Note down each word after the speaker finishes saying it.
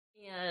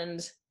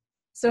And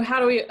so how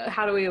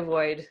do we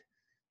avoid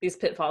these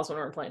pitfalls when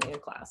we're planning a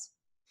class?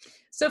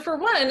 So for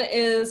one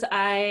is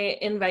I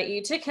invite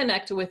you to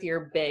connect with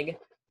your big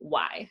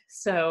why.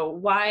 So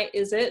why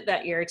is it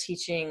that you're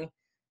teaching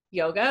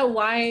yoga?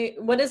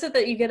 What is it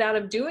that you get out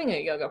of doing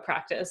a yoga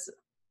practice?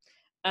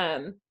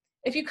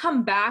 If you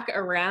come back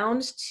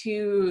around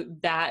to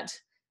that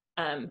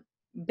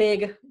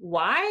big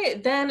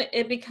why, then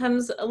it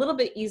becomes a little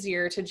bit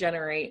easier to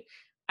generate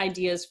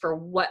ideas for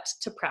what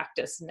to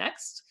practice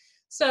next.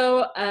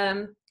 So,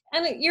 and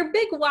your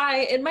big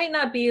why, it might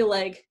not be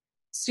like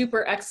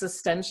super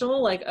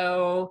existential, like,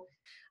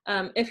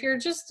 if you're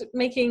just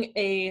making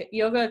a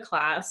yoga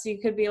class, you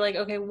could be like,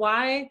 okay,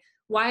 why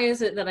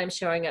is it that I'm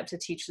showing up to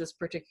teach this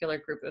particular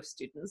group of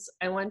students?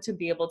 I want to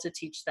be able to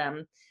teach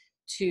them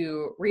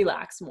to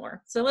relax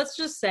more. So let's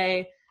just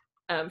say,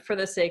 for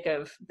the sake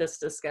of this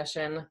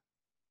discussion,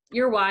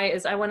 your why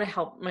is I want to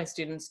help my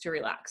students to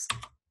relax.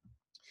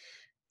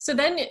 So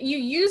then you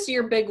use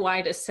your big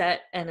why to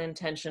set an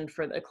intention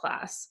for the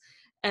class.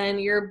 And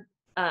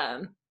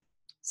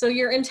so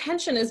your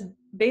intention is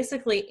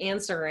basically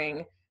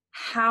answering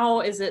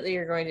how is it that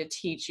you're going to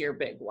teach your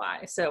big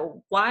why.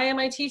 So why am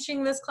I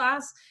teaching this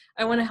class?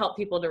 I want to help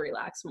people to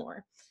relax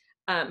more.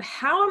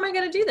 How am I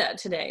going to do that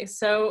today?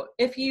 So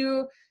if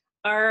you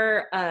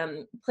are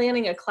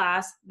planning a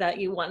class that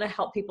you want to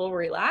help people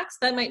relax,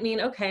 that might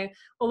mean, okay,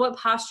 well, what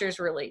postures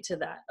relate to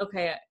that?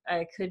 Okay,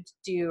 I could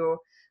do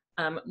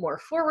more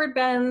forward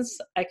bends,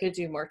 I could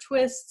do more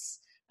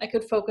twists, I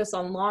could focus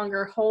on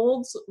longer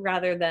holds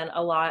rather than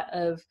a lot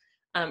of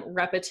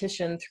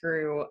repetition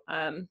through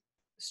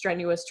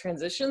strenuous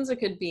transitions. It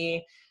could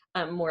be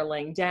more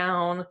laying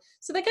down.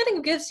 So that kind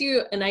of gives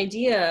you an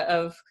idea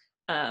of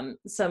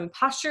some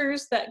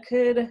postures that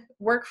could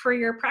work for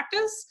your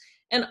practice,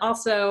 and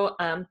also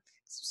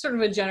sort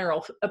of a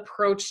general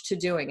approach to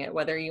doing it,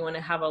 whether you want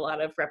to have a lot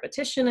of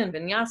repetition and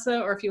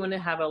vinyasa, or if you want to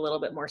have a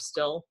little bit more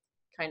still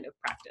kind of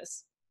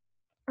practice,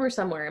 or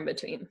somewhere in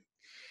between.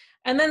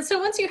 And then, so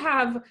once you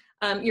have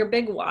your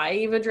big why,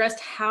 you've addressed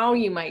how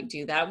you might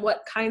do that,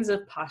 what kinds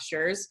of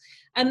postures,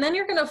 and then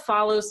you're going to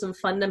follow some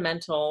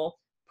fundamental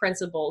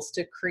principles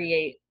to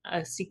create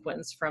a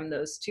sequence from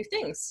those two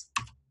things.